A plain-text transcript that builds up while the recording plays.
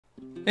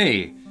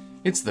Hey,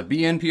 it's the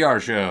BNPR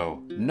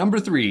Show, number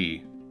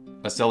 3,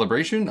 a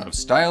celebration of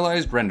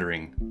stylized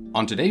rendering.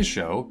 On today's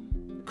show,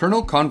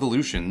 Kernel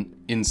Convolution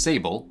in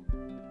Sable,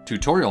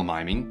 tutorial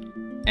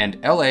miming, and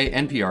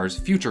LANPR's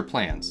future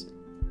plans.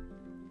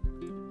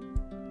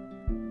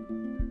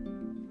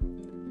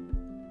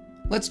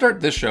 Let's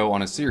start this show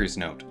on a serious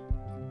note.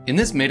 In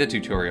this meta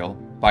tutorial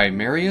by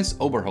Marius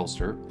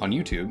Oberholster on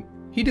YouTube,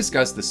 he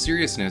discussed the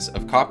seriousness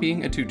of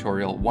copying a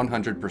tutorial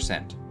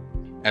 100%.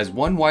 As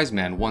one wise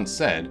man once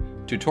said,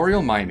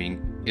 tutorial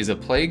miming is a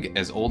plague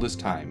as old as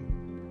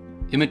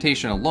time.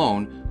 Imitation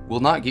alone will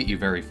not get you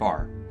very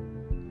far.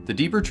 The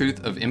deeper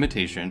truth of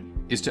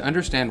imitation is to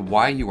understand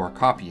why you are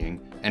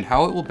copying and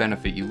how it will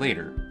benefit you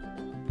later.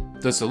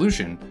 The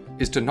solution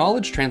is to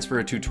knowledge transfer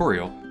a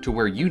tutorial to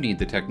where you need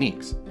the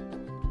techniques.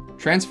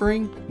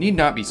 Transferring need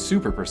not be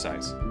super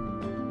precise.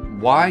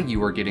 Why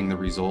you are getting the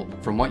result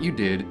from what you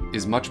did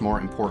is much more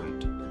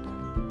important.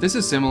 This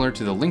is similar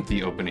to the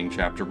lengthy opening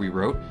chapter we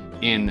wrote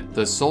in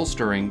the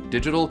soul-stirring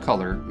Digital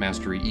Color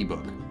Mastery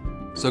ebook.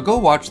 So go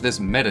watch this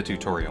meta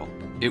tutorial.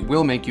 It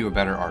will make you a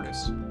better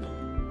artist.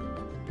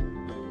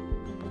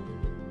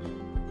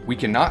 We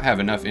cannot have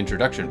enough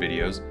introduction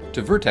videos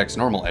to vertex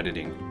normal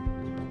editing.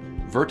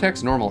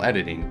 Vertex normal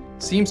editing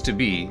seems to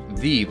be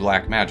the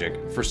black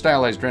magic for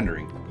stylized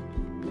rendering.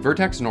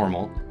 Vertex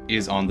normal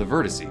is on the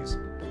vertices,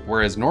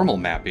 whereas normal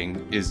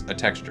mapping is a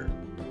texture.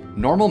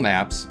 Normal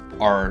maps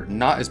are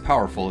not as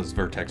powerful as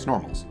vertex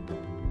normals.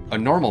 A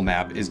normal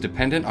map is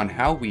dependent on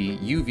how we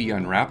UV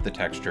unwrap the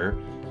texture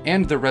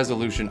and the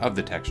resolution of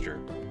the texture.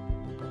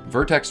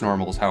 Vertex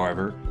normals,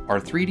 however, are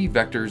 3D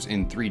vectors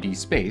in 3D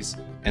space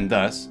and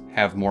thus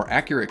have more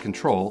accurate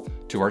control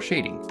to our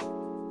shading.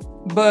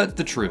 But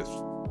the truth,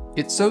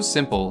 it's so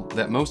simple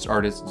that most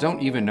artists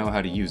don't even know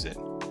how to use it.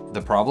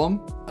 The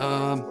problem?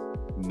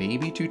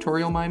 Maybe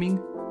tutorial miming?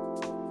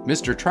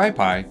 Mr.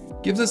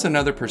 TryPie gives us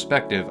another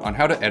perspective on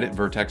how to edit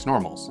vertex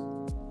normals.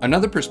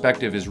 Another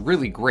perspective is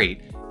really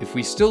great if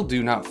we still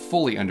do not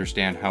fully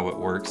understand how it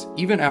works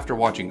even after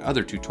watching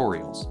other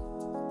tutorials.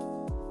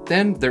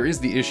 Then there is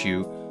the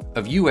issue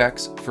of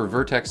UX for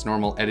vertex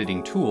normal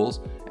editing tools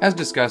as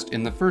discussed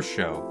in the first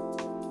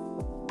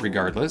show.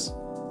 Regardless,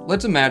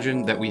 let's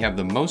imagine that we have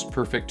the most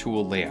perfect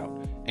tool layout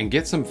and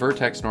get some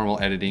vertex normal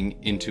editing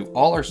into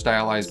all our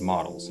stylized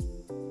models.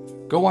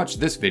 Go watch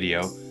this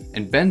video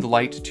and bend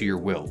light to your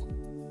will.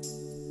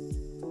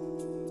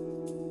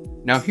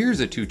 Now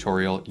here's a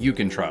tutorial you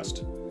can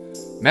trust.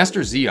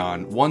 Master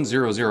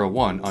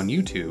Xeon1001 on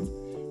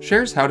YouTube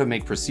shares how to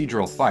make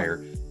procedural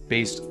fire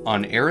based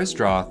on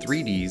ArisDraw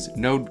 3D's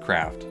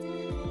Nodecraft.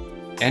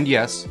 And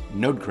yes,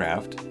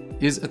 Nodecraft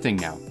is a thing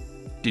now.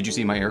 Did you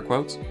see my air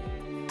quotes?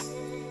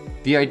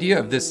 The idea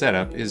of this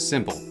setup is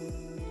simple.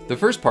 The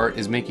first part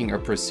is making a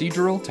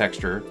procedural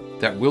texture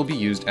that will be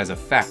used as a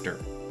factor.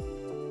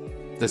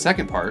 The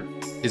second part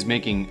is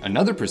making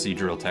another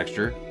procedural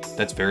texture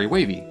that's very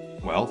wavy,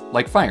 well,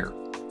 like fire.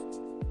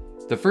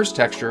 The first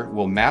texture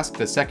will mask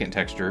the second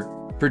texture,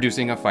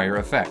 producing a fire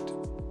effect.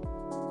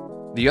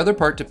 The other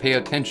part to pay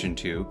attention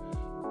to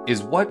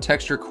is what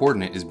texture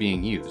coordinate is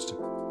being used.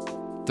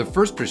 The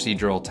first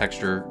procedural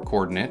texture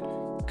coordinate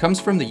comes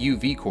from the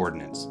UV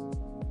coordinates,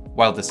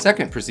 while the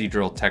second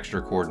procedural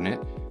texture coordinate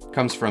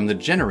comes from the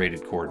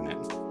generated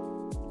coordinate.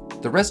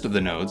 The rest of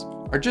the nodes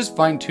are just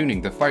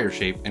fine-tuning the fire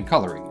shape and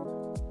coloring.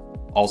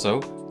 Also,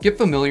 get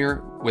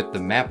familiar with the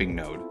mapping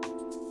node.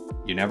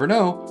 You never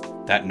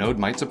know, that node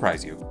might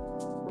surprise you.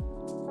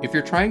 If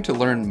you're trying to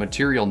learn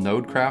material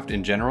node craft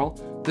in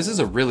general, this is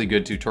a really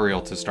good tutorial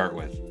to start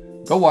with.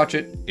 Go watch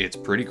it, it's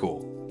pretty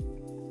cool.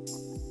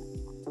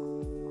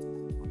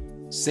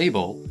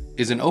 Sable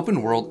is an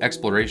open-world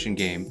exploration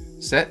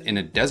game set in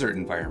a desert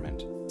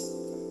environment.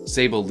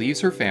 Sable leaves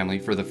her family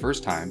for the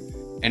first time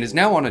and is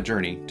now on a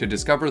journey to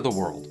discover the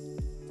world.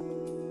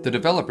 The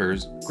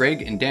developers,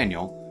 Greg and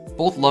Daniel,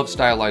 both love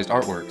stylized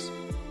artworks.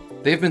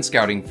 They've been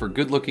scouting for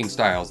good-looking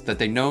styles that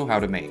they know how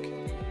to make.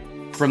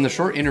 From the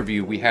short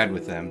interview we had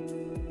with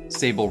them,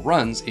 Sable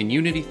runs in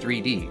Unity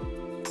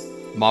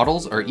 3D.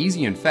 Models are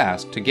easy and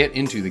fast to get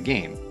into the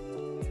game.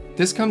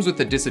 This comes with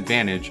the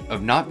disadvantage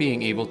of not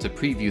being able to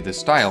preview the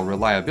style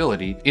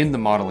reliability in the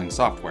modeling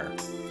software.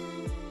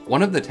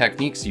 One of the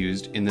techniques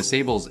used in the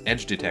Sable's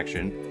edge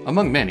detection,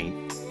 among many,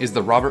 is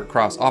the Robert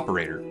Cross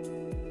operator.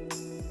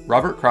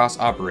 Robert Cross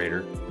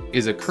operator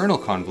is a kernel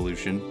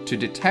convolution to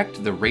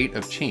detect the rate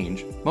of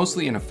change,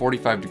 mostly in a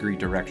 45-degree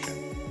direction.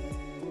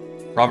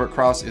 Robert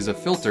Cross is a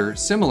filter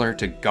similar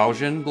to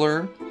Gaussian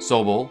blur,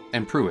 Sable,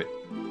 and Pruitt.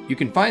 You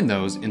can find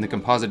those in the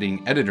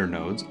compositing editor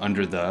nodes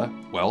under the,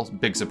 well,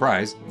 big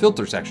surprise,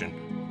 filter section.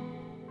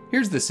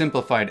 Here's the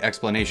simplified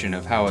explanation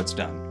of how it's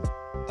done.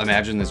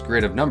 Imagine this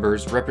grid of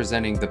numbers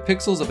representing the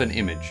pixels of an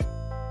image.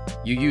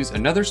 You use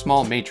another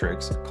small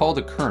matrix called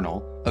a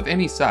kernel of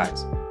any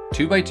size,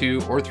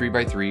 2x2 or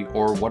 3x3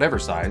 or whatever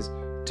size,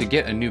 to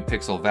get a new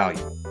pixel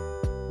value.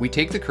 We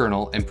take the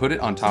kernel and put it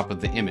on top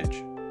of the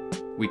image.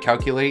 We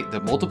calculate the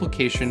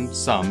multiplication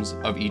sums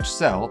of each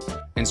cell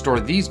and store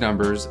these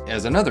numbers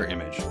as another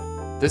image.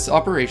 This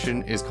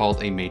operation is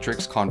called a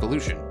matrix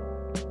convolution.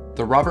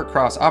 The Robert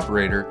Cross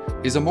operator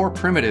is a more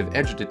primitive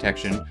edge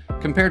detection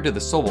compared to the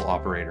Sable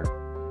operator.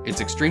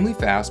 It's extremely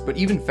fast, but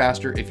even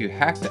faster if you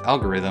hack the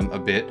algorithm a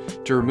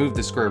bit to remove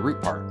the square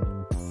root part.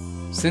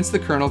 Since the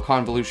kernel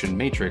convolution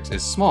matrix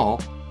is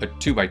small, a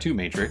 2x2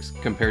 matrix,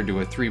 compared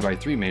to a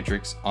 3x3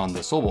 matrix on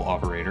the Sable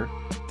operator,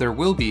 there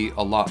will be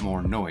a lot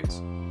more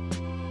noise.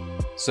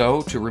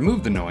 So, to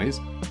remove the noise,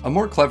 a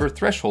more clever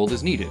threshold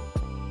is needed.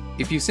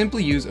 If you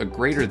simply use a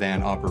greater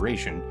than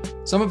operation,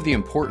 some of the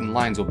important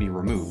lines will be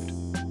removed.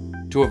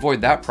 To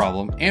avoid that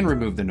problem and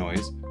remove the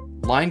noise,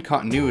 line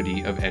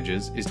continuity of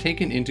edges is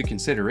taken into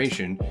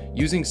consideration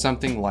using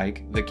something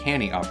like the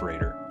canny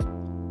operator.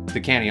 The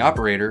canny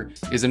operator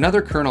is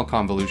another kernel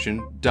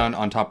convolution done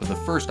on top of the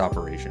first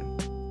operation.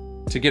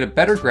 To get a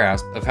better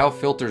grasp of how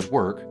filters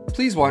work,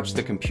 please watch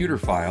the computer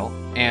file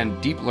and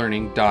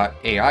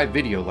deeplearning.ai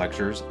video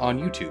lectures on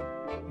YouTube.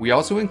 We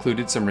also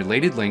included some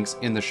related links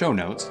in the show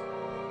notes,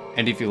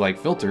 and if you like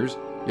filters,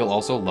 you'll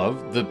also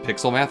love the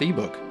Pixel Math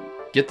ebook.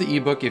 Get the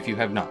ebook if you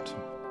have not,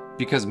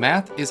 because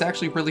math is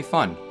actually really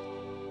fun.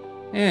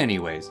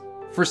 Anyways,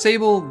 for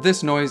Sable,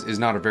 this noise is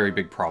not a very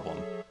big problem.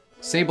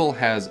 Sable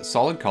has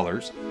solid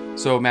colors,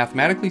 so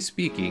mathematically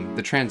speaking,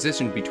 the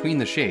transition between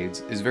the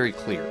shades is very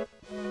clear.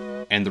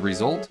 And the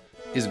result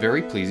is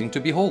very pleasing to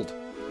behold.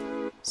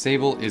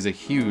 Sable is a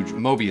huge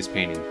Mobius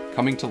painting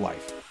coming to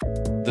life.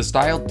 The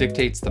style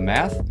dictates the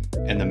math,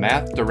 and the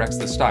math directs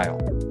the style.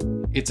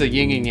 It's a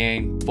yin and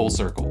yang full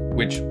circle,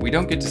 which we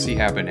don't get to see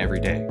happen every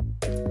day.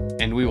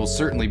 And we will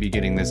certainly be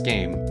getting this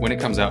game when it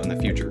comes out in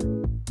the future.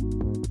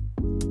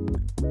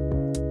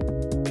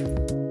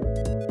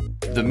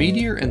 The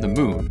Meteor and the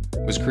Moon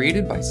was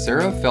created by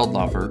Sarah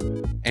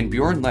Feldlofer and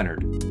Bjorn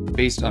Leonard,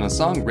 based on a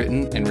song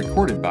written and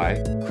recorded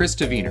by Chris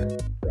Taviner.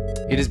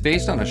 It is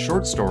based on a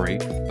short story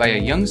by a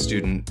young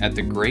student at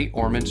the Great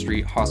Ormond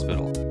Street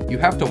Hospital. You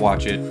have to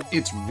watch it,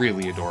 it's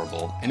really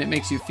adorable, and it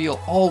makes you feel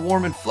all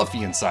warm and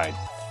fluffy inside.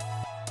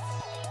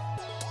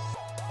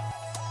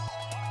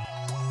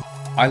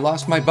 I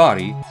Lost My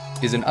Body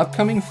is an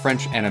upcoming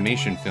French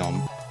animation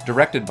film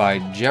directed by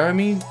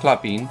Jeremy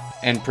Clapin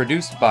and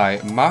produced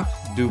by Marc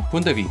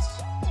Dupondavis,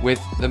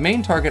 with the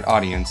main target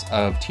audience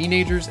of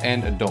teenagers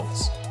and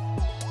adults.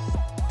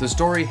 The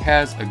story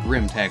has a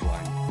grim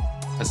tagline.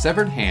 A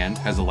severed hand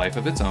has a life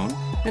of its own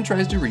and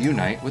tries to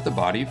reunite with the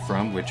body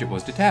from which it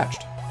was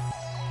detached.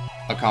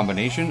 A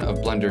combination of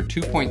Blender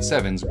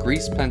 2.7's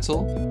grease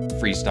pencil,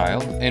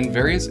 freestyle, and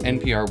various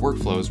NPR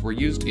workflows were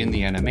used in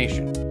the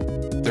animation.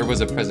 There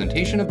was a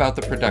presentation about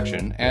the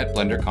production at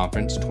Blender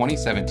Conference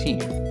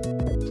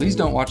 2017. Please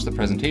don't watch the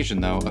presentation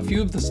though, a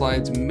few of the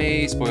slides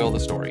may spoil the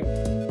story.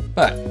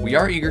 But we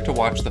are eager to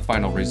watch the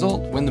final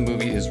result when the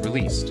movie is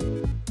released.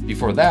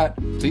 Before that,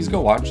 please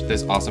go watch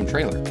this awesome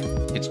trailer.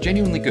 It's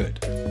genuinely good.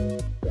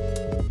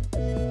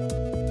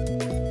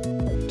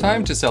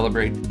 Time to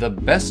celebrate the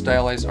best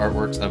stylized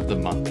artworks of the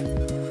month.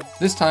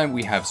 This time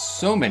we have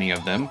so many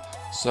of them,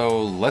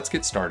 so let's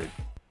get started.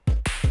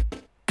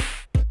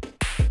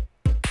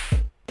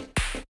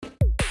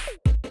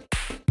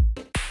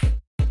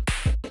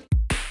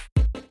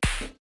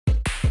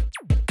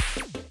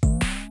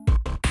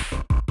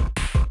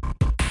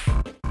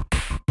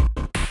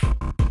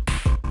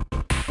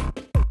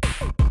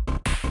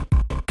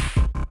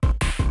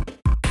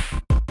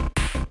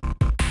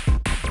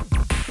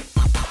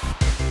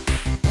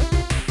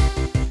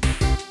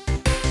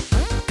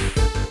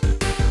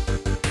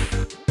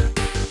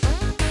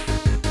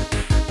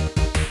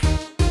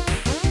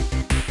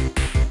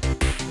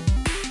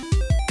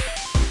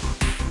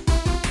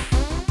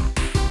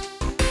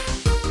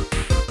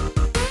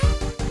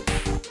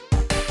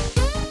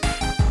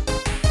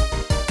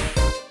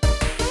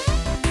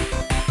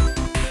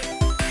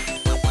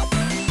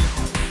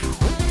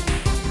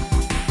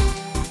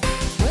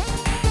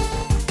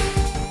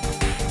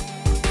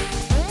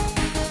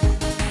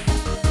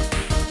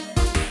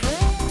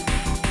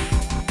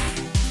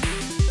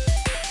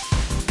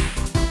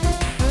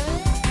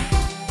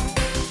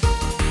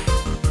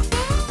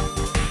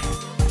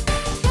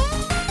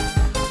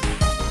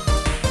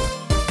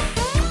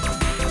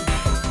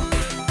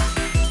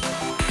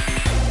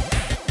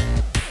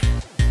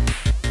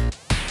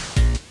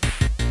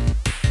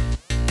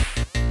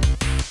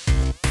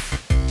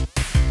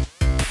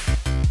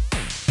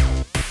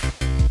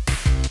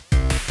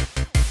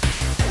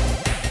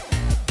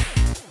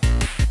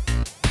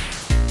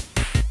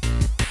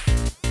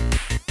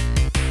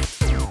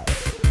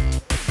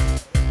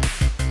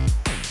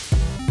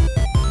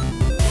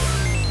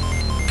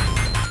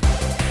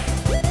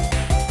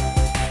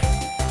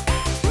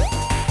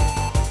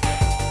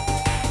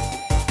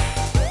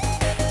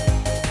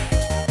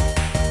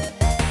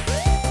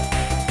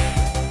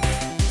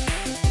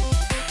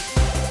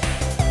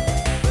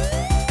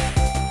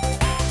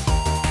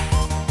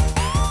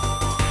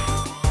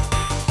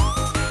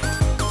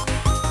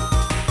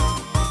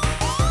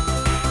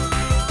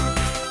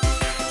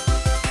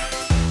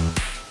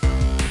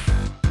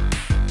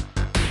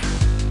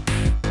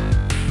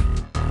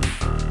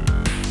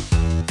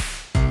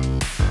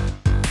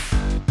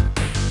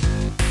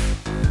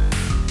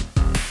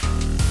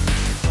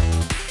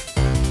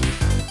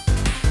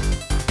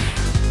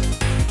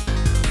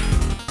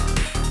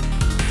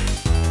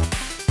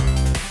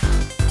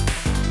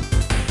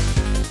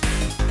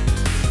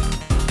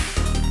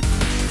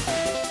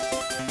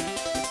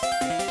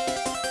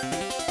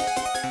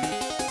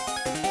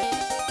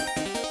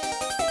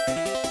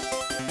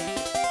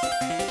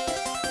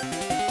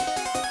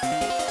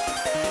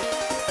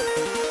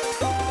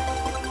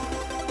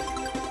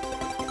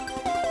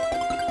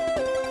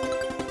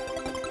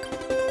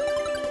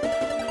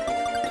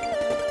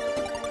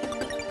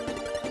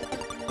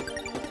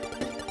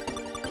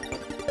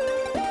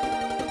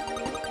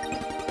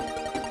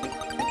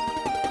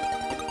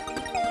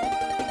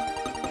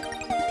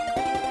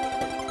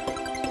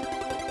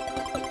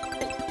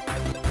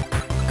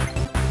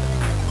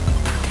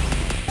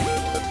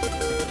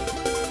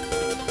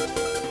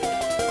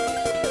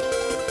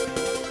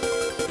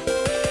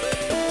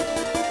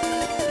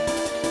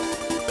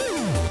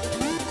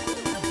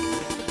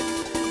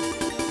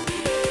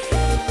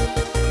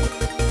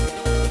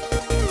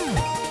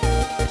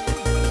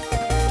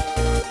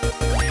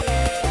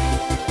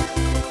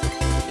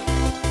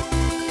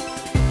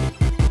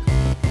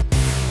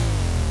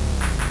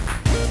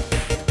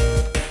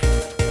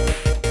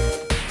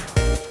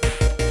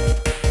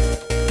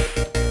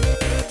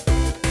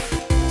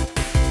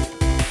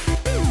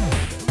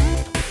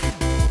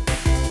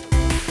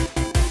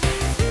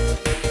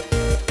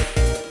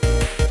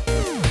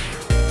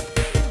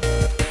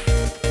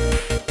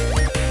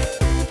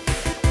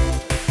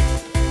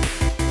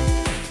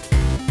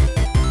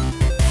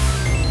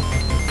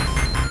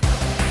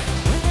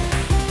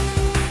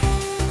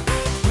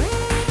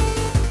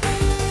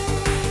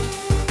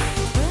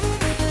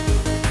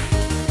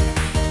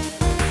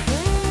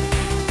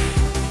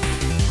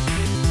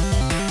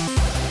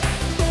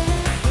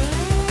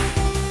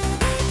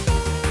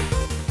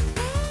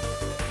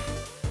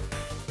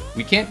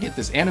 can't get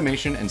this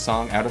animation and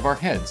song out of our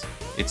heads.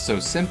 It's so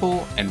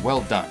simple and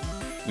well done.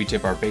 We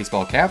tip our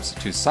baseball caps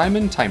to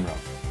Simon Timro.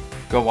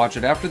 Go watch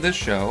it after this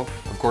show.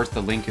 Of course,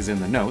 the link is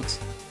in the notes.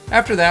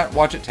 After that,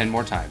 watch it 10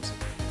 more times.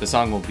 The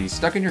song will be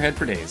stuck in your head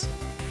for days.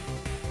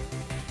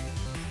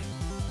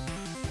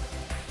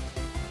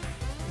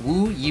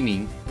 Wu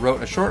Yiming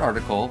wrote a short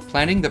article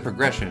planning the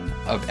progression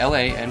of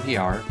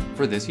LANPR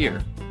for this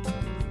year.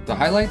 The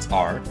highlights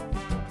are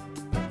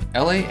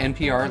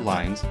LANPR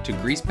lines to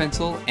grease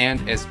pencil and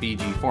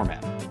SVG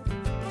format,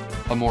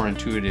 a more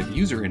intuitive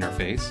user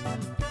interface,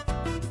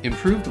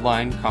 improved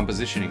line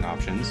compositioning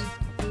options,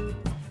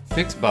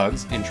 fix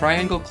bugs in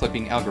triangle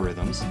clipping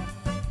algorithms,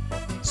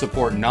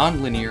 support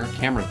non-linear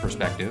camera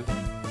perspective,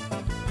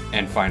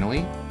 and finally,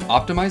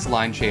 optimize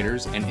line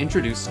shaders and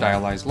introduce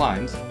stylized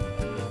lines.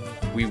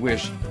 We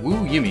wish Wu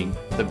Yiming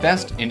the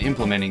best in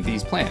implementing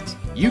these plans.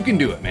 You can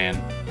do it,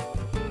 man!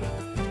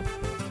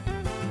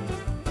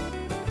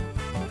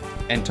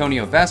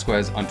 Antonio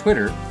Vasquez on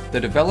Twitter, the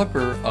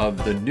developer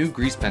of the new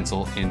grease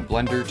pencil in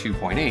Blender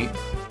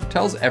 2.8,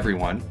 tells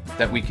everyone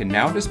that we can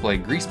now display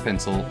grease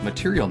pencil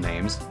material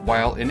names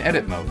while in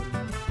edit mode.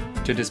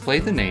 To display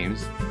the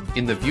names,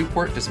 in the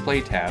Viewport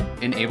Display tab,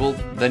 enable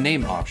the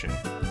Name option.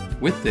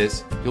 With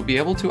this, you'll be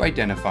able to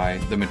identify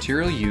the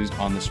material used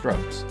on the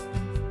strokes.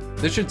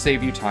 This should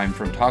save you time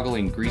from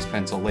toggling grease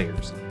pencil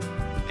layers,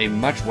 a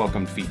much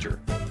welcomed feature.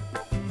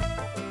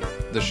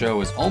 The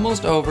show is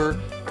almost over,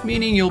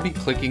 meaning you'll be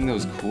clicking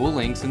those cool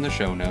links in the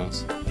show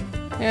notes,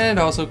 and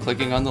also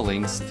clicking on the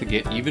links to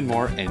get even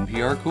more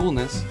NPR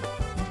coolness.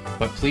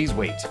 But please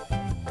wait.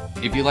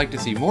 If you'd like to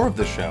see more of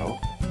the show,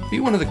 be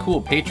one of the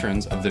cool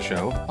patrons of the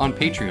show on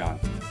Patreon.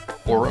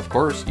 Or, of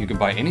course, you can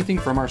buy anything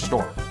from our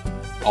store.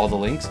 All the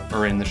links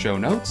are in the show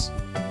notes.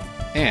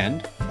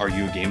 And, are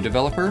you a game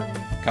developer?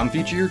 Come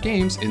feature your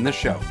games in the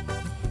show.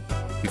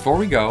 Before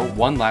we go,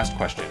 one last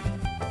question.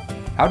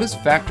 How does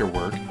Factor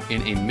work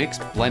in a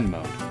mixed blend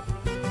mode?